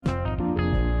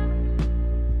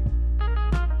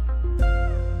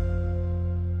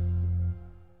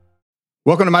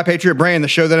Welcome to My Patriot Brain, the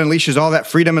show that unleashes all that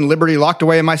freedom and liberty locked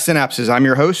away in my synapses. I'm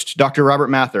your host, Dr. Robert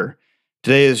Mather.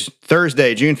 Today is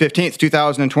Thursday, June 15th,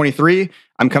 2023.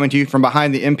 I'm coming to you from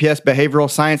behind the MPS Behavioral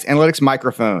Science Analytics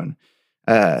microphone.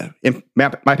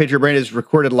 My Patriot Brain is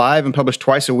recorded live and published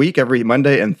twice a week, every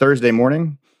Monday and Thursday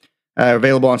morning.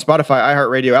 Available on Spotify,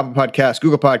 iHeartRadio, Apple Podcasts,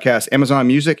 Google Podcasts, Amazon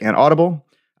Music, and Audible.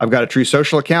 I've got a True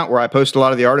Social account where I post a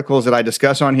lot of the articles that I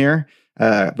discuss on here.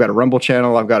 I've got a Rumble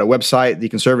channel. I've got a website,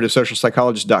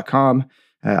 theconservativesocialpsychologist.com.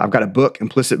 I've got a book,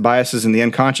 Implicit Biases in the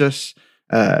Unconscious.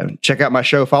 Check out my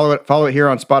show. Follow it here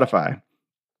on Spotify.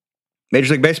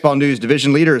 Major League Baseball news: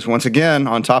 division leaders once again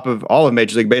on top of all of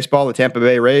Major League Baseball. The Tampa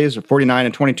Bay Rays are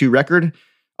 49-22 record,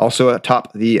 also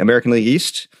atop the American League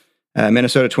East.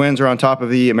 Minnesota Twins are on top of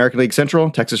the American League Central.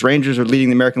 Texas Rangers are leading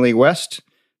the American League West.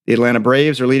 The Atlanta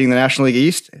Braves are leading the National League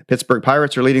East. Pittsburgh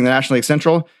Pirates are leading the National League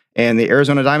Central. And the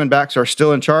Arizona Diamondbacks are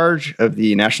still in charge of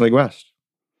the National League West.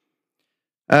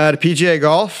 The PGA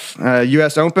Golf,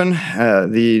 U.S. Open,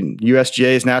 the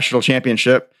USGA's National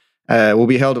Championship will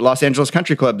be held at Los Angeles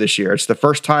Country Club this year. It's the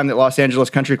first time that Los Angeles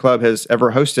Country Club has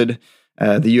ever hosted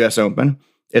the U.S. Open.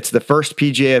 It's the first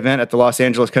PGA event at the Los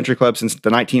Angeles Country Club since the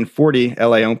 1940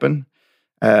 L.A. Open.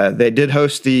 They did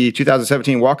host the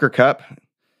 2017 Walker Cup.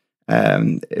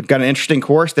 They've got an interesting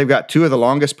course. They've got two of the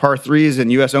longest par threes in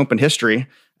U.S. Open history.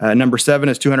 Number 7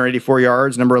 is 284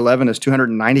 yards. Number 11 is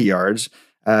 290 yards.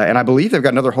 And I believe they've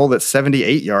got another hole that's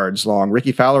 78 yards long.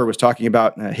 Ricky Fowler was talking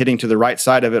about hitting to the right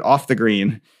side of it off the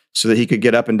green so that he could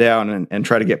get up and down and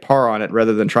try to get par on it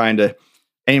rather than trying to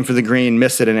aim for the green,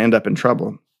 miss it, and end up in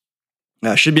trouble.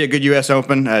 Should be a good U.S.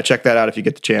 Open. Check that out if you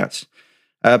get the chance.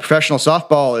 Professional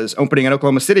softball is opening in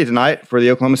Oklahoma City tonight for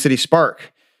the Oklahoma City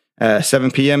Spark.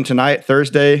 7 p.m. tonight,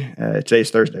 Thursday.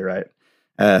 Today's Thursday, right?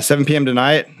 7 p.m.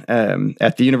 tonight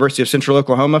at the University of Central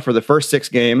Oklahoma for the first 6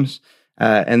 games.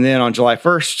 And then on July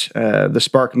 1st, the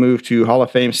Spark moved to Hall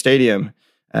of Fame Stadium,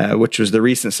 which was the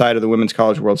recent site of the Women's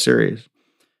College World Series.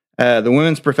 The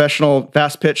Women's Professional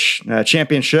Fast Pitch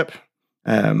Championship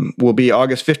will be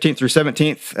August 15th through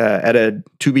 17th at a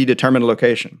to-be-determined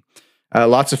location.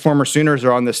 Lots of former Sooners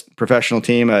are on this professional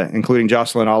team, including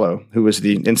Jocelyn Allo, who was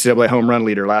the NCAA home run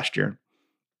leader last year.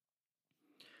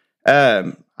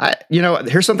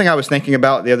 Here's something I was thinking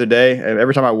about the other day.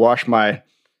 Every time I wash my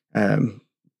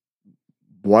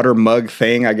water mug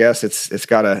thing, I guess it's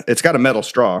got a metal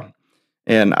straw.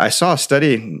 And I saw a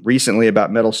study recently about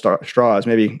metal straws,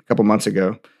 maybe a couple months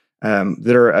ago,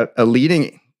 that are a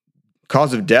leading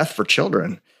cause of death for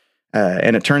children.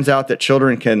 And it turns out that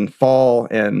children can fall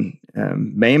and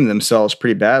maim themselves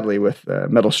pretty badly with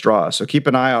metal straws. So keep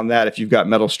an eye on that if you've got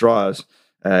metal straws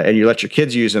and you let your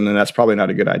kids use them, then that's probably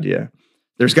not a good idea.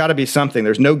 There's got to be something.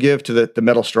 There's no give to the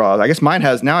metal straws. I guess mine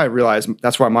has, now I realize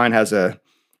that's why mine has a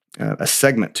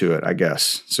segment to it, I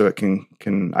guess. So it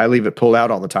can I leave it pulled out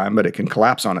all the time, but it can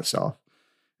collapse on itself.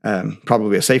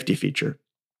 Probably a safety feature.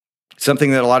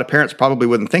 Something that a lot of parents probably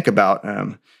wouldn't think about.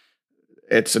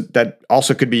 That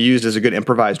also could be used as a good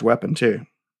improvised weapon too.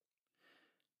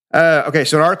 Okay,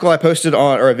 so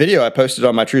a video I posted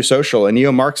on my True Social, a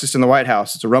neo-Marxist in the White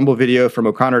House. It's a Rumble video from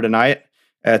O'Connor Tonight.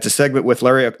 It's a segment with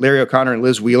Larry O'Connor and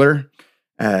Liz Wheeler,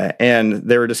 and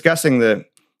they were discussing the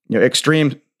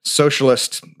extreme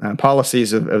socialist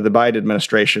policies of the Biden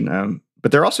administration.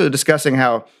 But they're also discussing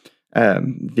how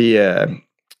the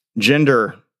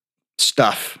gender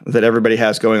stuff that everybody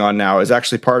has going on now is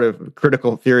actually part of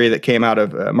critical theory that came out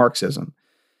of Marxism.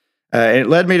 And it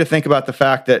led me to think about the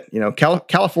fact that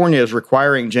California is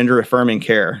requiring gender affirming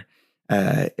care,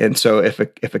 and so if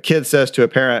a kid says to a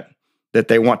parent that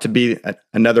they want to be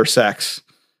another sex,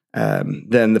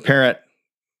 then the parent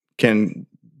can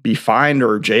be fined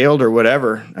or jailed or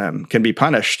whatever, can be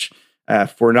punished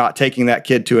for not taking that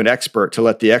kid to an expert to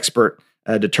let the expert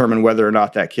determine whether or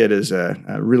not that kid is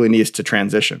really needs to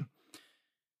transition.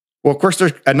 Well, of course,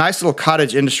 there's a nice little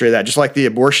cottage industry of that, just like the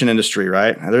abortion industry,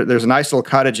 right? There's a nice little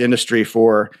cottage industry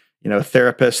for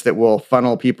therapists that will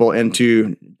funnel people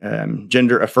into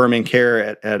gender affirming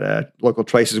care at local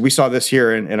places. We saw this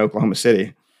here in Oklahoma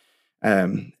City,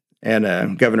 and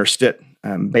Governor Stitt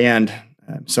banned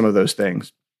some of those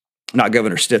things. Not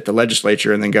Governor Stitt, the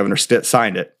legislature, and then Governor Stitt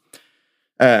signed it.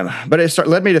 But it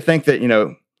led me to think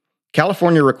that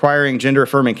California requiring gender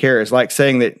affirming care is like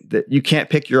saying that you can't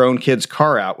pick your own kid's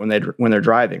car out when they're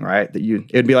driving, right?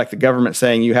 It'd be like the government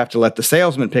saying you have to let the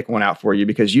salesman pick one out for you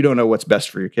because you don't know what's best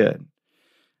for your kid.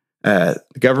 The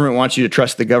government wants you to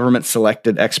trust the government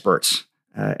selected experts,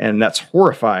 and that's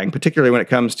horrifying, particularly when it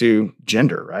comes to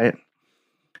gender, right?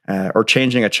 Or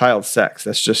changing a child's sex.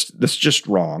 That's just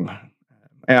wrong.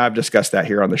 And I've discussed that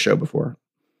here on the show before.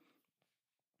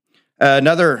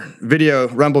 Another video,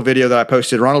 Rumble video that I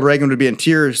posted, Ronald Reagan would be in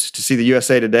tears to see the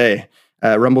USA Today.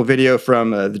 Rumble video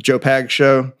from the Joe Pag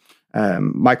show.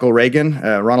 Michael Reagan,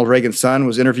 Ronald Reagan's son,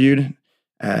 was interviewed.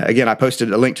 Again, I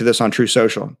posted a link to this on True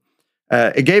Social.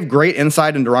 It gave great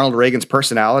insight into Ronald Reagan's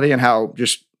personality and how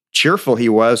just cheerful he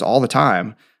was all the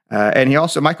time. And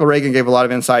Michael Reagan gave a lot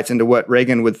of insights into what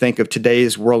Reagan would think of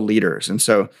today's world leaders. And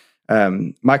so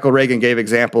Michael Reagan gave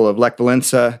example of Lech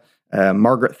Walesa,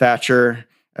 Margaret Thatcher,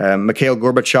 Mikhail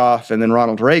Gorbachev, and then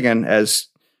Ronald Reagan as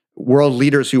world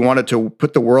leaders who wanted to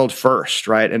put the world first,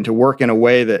 right? And to work in a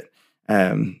way that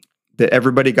that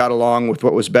everybody got along with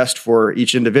what was best for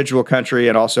each individual country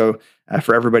and also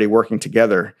for everybody working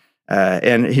together.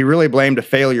 And he really blamed a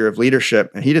failure of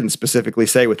leadership. And he didn't specifically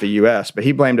say with the U.S., but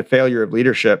he blamed a failure of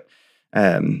leadership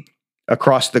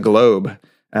across the globe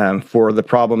for the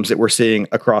problems that we're seeing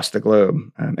across the globe.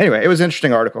 Anyway, it was an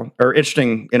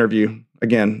interesting interview.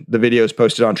 Again, the video is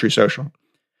posted on True Social.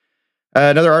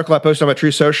 Another article I posted on my True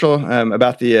Social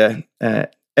about the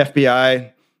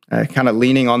FBI kind of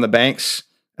leaning on the banks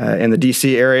in the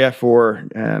D.C. area for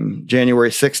January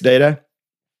 6th data.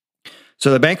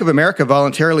 So the Bank of America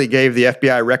voluntarily gave the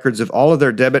FBI records of all of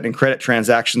their debit and credit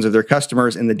transactions of their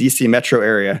customers in the D.C. metro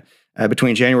area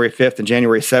between January 5th and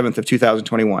January 7th of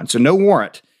 2021. So no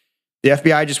warrant. The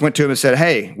FBI just went to him and said,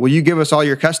 hey, will you give us all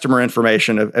your customer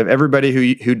information of everybody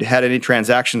who had any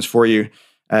transactions for you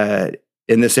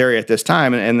in this area at this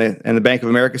time? And the Bank of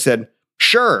America said,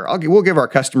 sure, we'll give our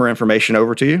customer information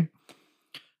over to you.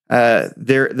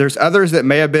 There's others that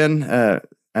may have been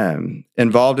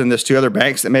involved in this, 2 other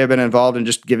banks that may have been involved in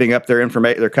just giving up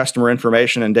their customer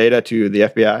information and data to the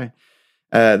FBI.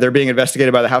 They're being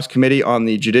investigated by the House Committee on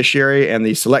the Judiciary and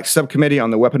the Select Subcommittee on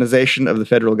the Weaponization of the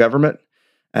Federal Government.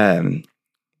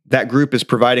 That group is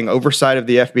providing oversight of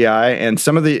the FBI and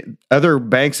some of the other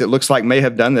banks it looks like may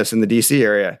have done this in the DC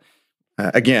area.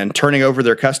 Again, turning over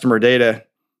their customer data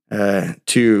and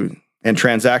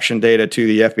transaction data to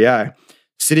the FBI.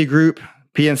 Citigroup,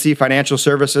 PNC Financial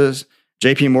Services,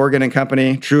 JP Morgan and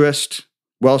Company, Truist,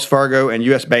 Wells Fargo, and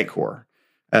U.S. Bancorp.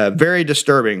 Very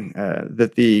disturbing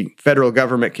that the federal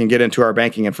government can get into our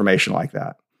banking information like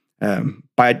that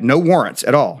by no warrants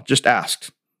at all, just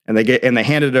asked. And they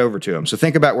handed it over to them. So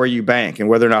think about where you bank and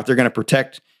whether or not they're going to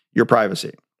protect your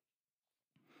privacy.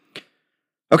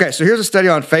 Okay, so here's a study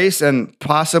on face and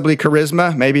possibly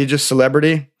charisma, maybe just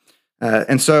celebrity.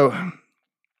 And so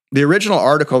the original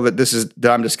article that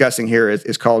I'm discussing here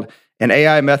is called "An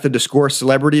AI Method to Score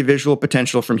Celebrity Visual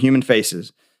Potential from Human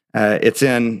Faces." It's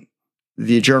in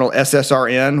the journal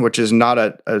SSRN, which is not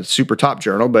a super top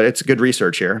journal, but it's good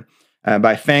research here,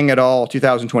 by Fang et al.,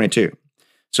 2022.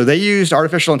 So they used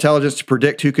artificial intelligence to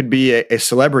predict who could be a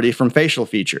celebrity from facial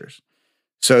features.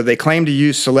 So they claim to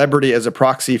use celebrity as a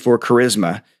proxy for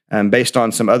charisma, based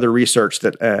on some other research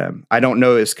that I don't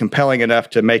know is compelling enough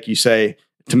to make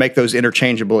those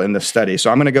interchangeable in the study.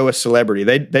 So I'm going to go with celebrity.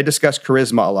 They discuss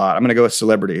charisma a lot. I'm going to go with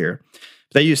celebrity here.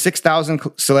 They use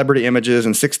 6,000 celebrity images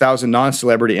and 6,000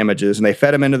 non-celebrity images, and they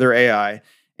fed them into their AI,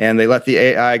 and they let the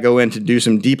AI go in to do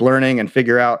some deep learning and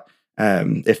figure out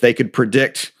if they could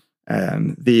predict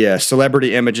the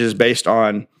celebrity images based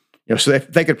on, so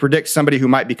they could predict somebody who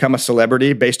might become a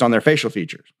celebrity based on their facial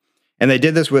features. And they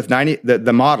did this with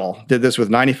the model did this with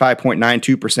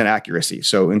 95.92% accuracy,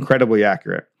 so incredibly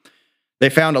accurate. They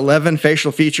found 11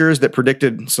 facial features that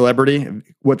predicted celebrity,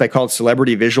 what they called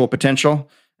celebrity visual potential,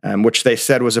 which they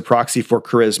said was a proxy for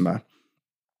charisma.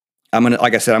 I'm going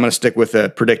to stick with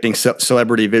predicting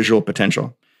celebrity visual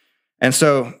potential. And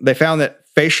so they found that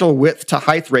facial width to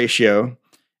height ratio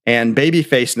and baby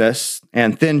faceness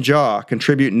and thin jaw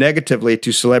contribute negatively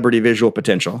to celebrity visual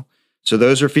potential. So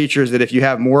those are features that if you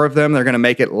have more of them, they're going to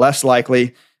make it less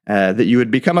likely that you would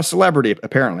become a celebrity,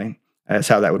 apparently. That's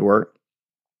how that would work.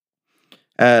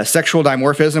 Sexual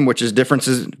dimorphism, which is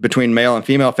differences between male and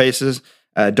female faces,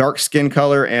 dark skin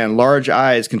color, and large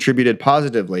eyes contributed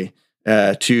positively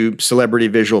to celebrity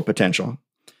visual potential.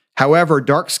 However,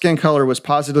 dark skin color was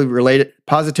positively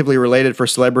related for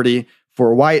celebrity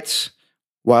for whites,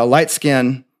 while light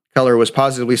skin color was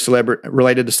positively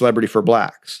related to celebrity for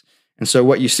blacks. And so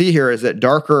what you see here is that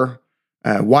darker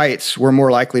whites were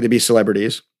more likely to be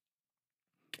celebrities,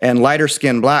 and lighter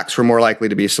skinned blacks were more likely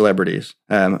to be celebrities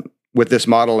with this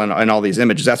model and all these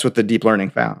images. That's what the deep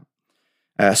learning found.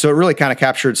 So it really kind of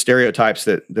captured stereotypes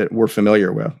that we're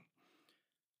familiar with.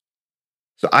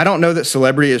 So I don't know that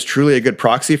celebrity is truly a good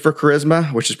proxy for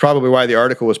charisma, which is probably why the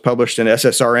article was published in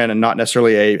SSRN and not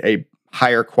necessarily a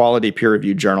higher quality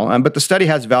peer-reviewed journal. But the study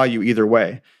has value either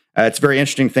way. It's very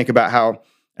interesting to think about how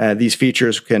these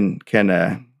features can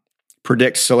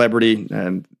predict celebrity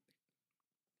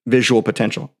visual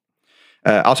potential.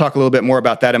 I'll talk a little bit more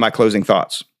about that in my closing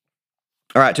thoughts.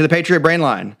 All right, to the Patriot Brain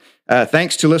Line.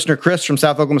 Thanks to listener Chris from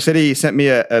South Oklahoma City. He sent me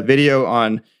a video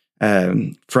on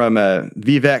from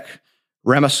Vivek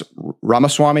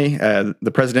Ramaswamy,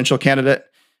 the presidential candidate.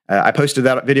 I posted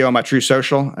that video on my True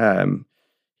Social.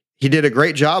 He did a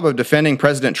great job of defending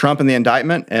President Trump in the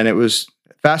indictment, and it was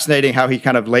fascinating how he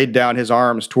kind of laid down his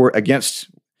arms against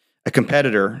a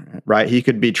competitor, right? He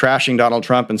could be trashing Donald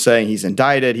Trump and saying he's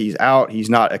indicted, he's out, he's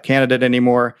not a candidate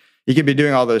anymore. He could be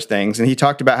doing all those things. And he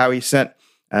talked about how he sent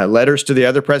letters to the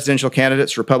other presidential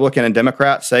candidates, Republican and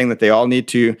Democrat, saying that they all need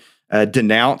to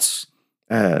denounce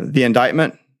the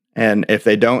indictment. And if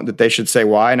they don't, that they should say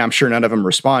why. And I'm sure none of them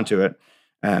respond to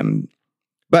it.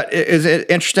 But is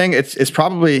it interesting? It's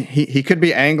probably, he could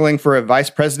be angling for a vice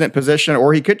president position,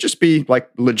 or he could just be like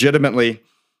legitimately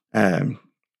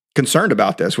concerned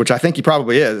about this, which I think he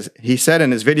probably is. He said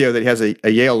in his video that he has a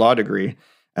Yale law degree.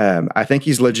 I think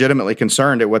he's legitimately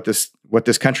concerned at what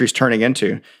this country's turning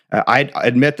into. I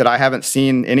admit that I haven't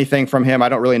seen anything from him. I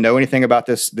don't really know anything about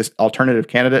this alternative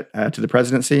candidate to the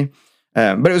presidency.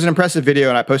 But it was an impressive video,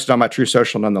 and I posted on my True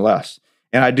Social nonetheless.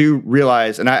 And I do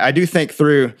realize, and I do think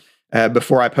through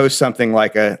before I post something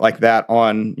like that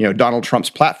on Donald Trump's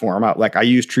platform. I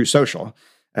use True Social,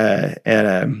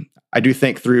 and I do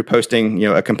think through posting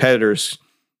a competitor's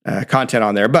content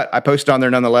on there. But I post on there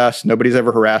nonetheless. Nobody's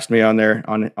ever harassed me on there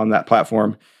on that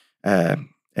platform, and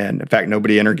in fact,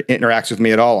 nobody interacts with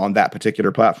me at all on that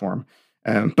particular platform.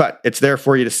 But it's there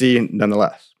for you to see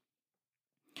nonetheless.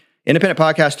 Independent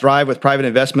podcasts thrive with private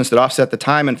investments that offset the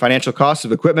time and financial costs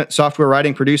of equipment, software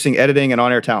writing, producing, editing, and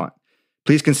on-air talent.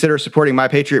 Please consider supporting My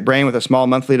Patriot Brain with a small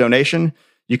monthly donation.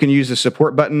 You can use the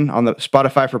support button on the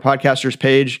Spotify for Podcasters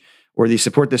page or the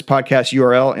Support This Podcast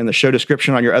URL in the show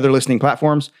description on your other listening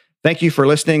platforms. Thank you for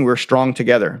listening. We're strong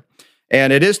together.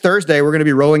 And it is Thursday. We're going to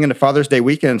be rolling into Father's Day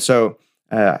weekend. So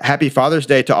happy Father's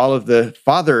Day to all of the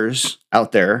fathers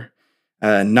out there,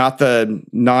 not the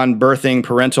non-birthing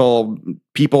parental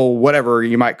people, whatever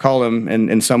you might call them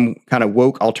in some kind of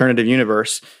woke alternative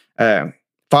universe.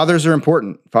 Fathers are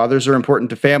important. Fathers are important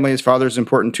to families. Fathers are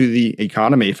important to the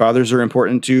economy. Fathers are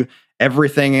important to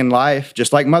everything in life,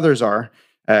 just like mothers are.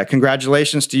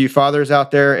 Congratulations to you fathers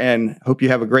out there, and hope you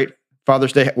have a great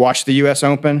Father's Day. Watch the U.S.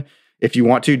 Open if you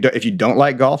want to. If you don't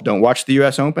like golf, don't watch the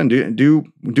U.S. Open.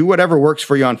 Do whatever works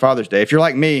for you on Father's Day. If you're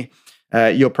like me,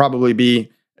 you'll probably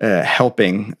be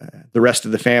helping the rest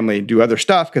of the family do other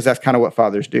stuff because that's kind of what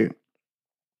fathers do.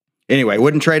 Anyway,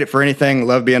 wouldn't trade it for anything.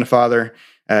 Love being a father.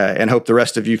 And hope the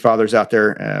rest of you fathers out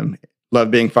there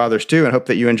love being fathers too, and hope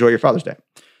that you enjoy your Father's Day.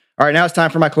 All right, now it's time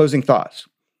for my closing thoughts.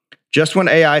 Just when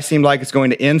AI seemed like it's going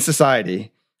to end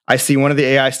society, I see one of the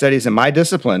AI studies in my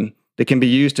discipline that can be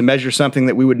used to measure something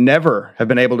that we would never have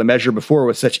been able to measure before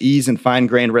with such ease and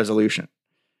fine-grained resolution.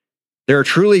 There are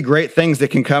truly great things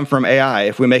that can come from AI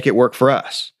if we make it work for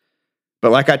us.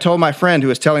 But like I told my friend who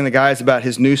was telling the guys about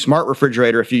his new smart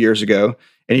refrigerator a few years ago,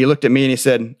 and he looked at me and he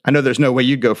said, "I know there's no way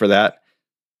you'd go for that."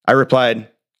 I replied,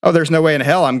 "Oh, there's no way in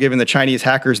hell I'm giving the Chinese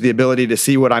hackers the ability to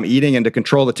see what I'm eating and to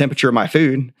control the temperature of my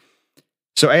food."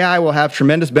 So AI will have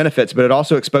tremendous benefits, but it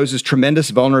also exposes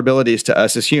tremendous vulnerabilities to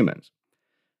us as humans.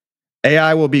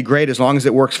 AI will be great as long as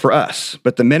it works for us.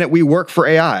 But the minute we work for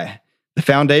AI, the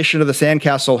foundation of the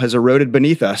sandcastle has eroded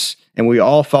beneath us, and we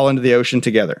all fall into the ocean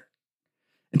together.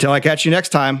 Until I catch you next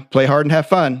time, play hard and have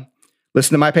fun.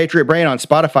 Listen to My Patriot Brain on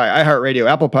Spotify, iHeartRadio,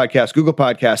 Apple Podcasts, Google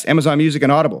Podcasts, Amazon Music,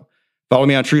 and Audible. Follow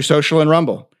me on True Social and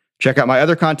Rumble. Check out my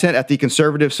other content at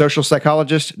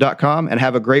theconservativesocialpsychologist.com and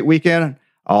have a great weekend.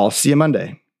 I'll see you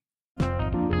Monday.